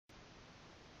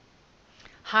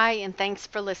Hi, and thanks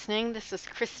for listening. This is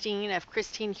Christine of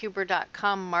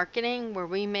ChristineHuber.com Marketing, where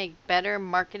we make better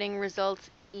marketing results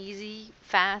easy,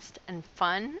 fast, and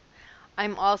fun.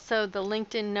 I'm also the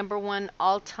LinkedIn #1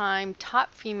 all-time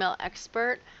top female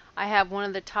expert. I have one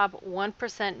of the top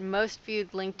 1% most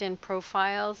viewed LinkedIn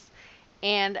profiles,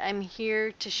 and I'm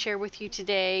here to share with you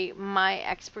today my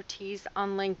expertise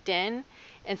on LinkedIn,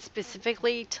 and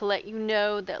specifically to let you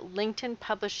know that LinkedIn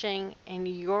publishing in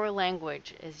your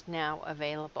language is now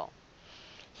available.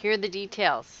 Here are the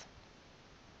details.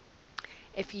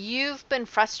 If you've been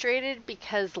frustrated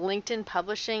because LinkedIn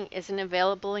publishing isn't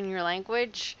available in your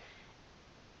language,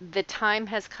 the time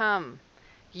has come.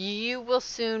 You will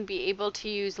soon be able to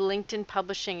use LinkedIn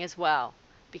publishing as well,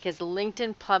 because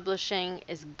LinkedIn publishing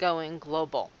is going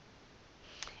global.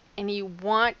 And you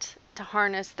want to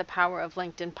harness the power of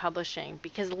LinkedIn publishing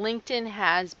because LinkedIn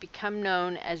has become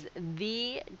known as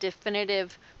the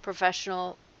definitive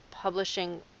professional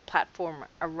publishing platform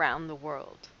around the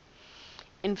world.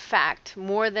 In fact,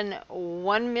 more than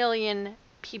 1 million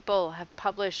people have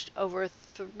published over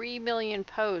 3 million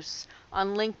posts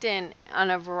on LinkedIn on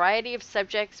a variety of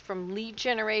subjects, from lead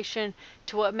generation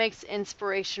to what makes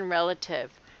inspiration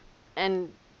relative,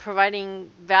 and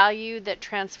providing value that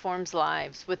transforms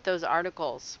lives with those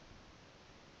articles.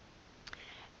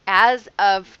 As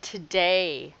of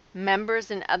today,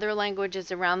 members in other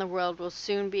languages around the world will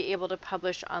soon be able to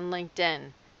publish on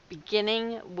LinkedIn,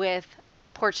 beginning with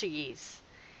Portuguese.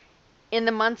 In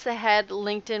the months ahead,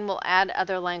 LinkedIn will add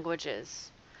other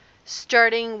languages.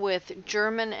 Starting with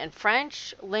German and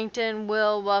French, LinkedIn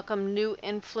will welcome new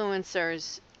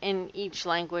influencers in each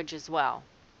language as well.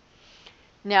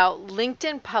 Now,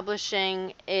 LinkedIn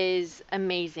publishing is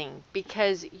amazing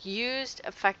because used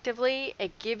effectively,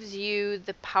 it gives you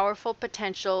the powerful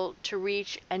potential to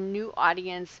reach a new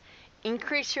audience,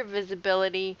 increase your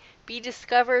visibility, be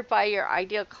discovered by your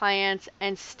ideal clients,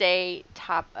 and stay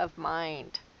top of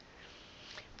mind.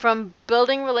 From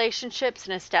building relationships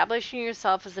and establishing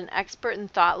yourself as an expert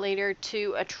and thought leader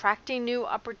to attracting new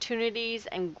opportunities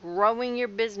and growing your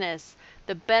business,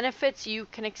 the benefits you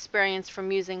can experience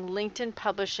from using LinkedIn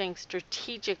publishing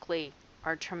strategically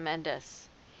are tremendous.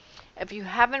 If you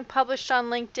haven't published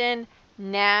on LinkedIn,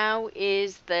 now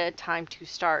is the time to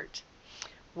start.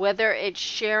 Whether it's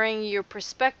sharing your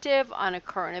perspective on a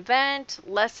current event,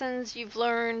 lessons you've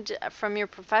learned from your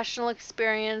professional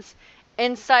experience,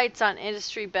 insights on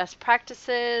industry best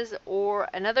practices, or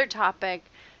another topic,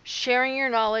 sharing your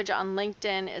knowledge on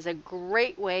LinkedIn is a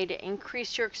great way to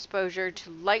increase your exposure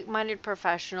to like-minded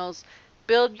professionals,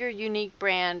 build your unique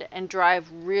brand, and drive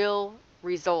real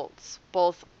results,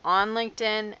 both on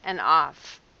LinkedIn and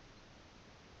off.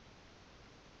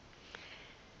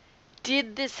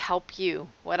 Did this help you,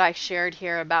 what I shared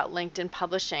here about LinkedIn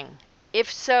publishing? If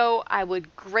so, I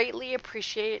would greatly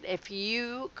appreciate if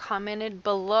you commented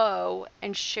below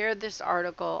and shared this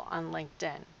article on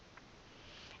LinkedIn.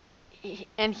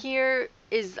 And here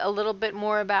is a little bit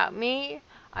more about me.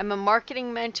 I'm a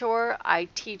marketing mentor. I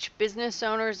teach business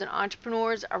owners and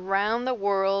entrepreneurs around the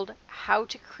world how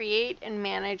to create and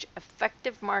manage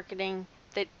effective marketing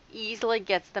that easily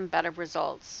gets them better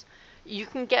results. You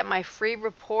can get my free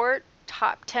report,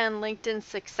 Top 10 LinkedIn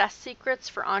Success Secrets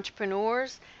for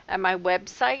Entrepreneurs, at my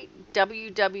website,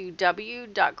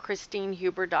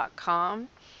 www.christinehuber.com.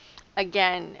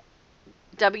 Again,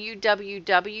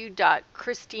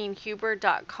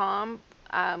 www.christinehuber.com.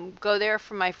 Go there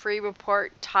for my free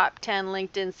report, Top 10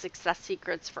 LinkedIn Success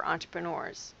Secrets for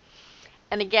Entrepreneurs.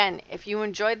 And again, if you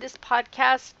enjoyed this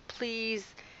podcast,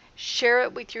 please share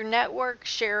it with your network,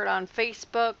 share it on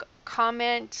Facebook,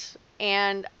 comment,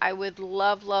 and I would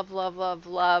love, love, love, love,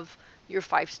 love your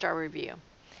 5-star review.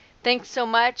 Thanks so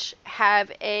much.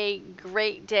 Have a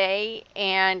great day,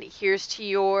 and here's to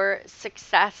your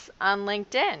success on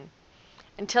LinkedIn.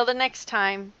 Until the next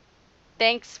time,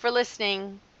 thanks for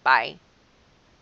listening. Bye.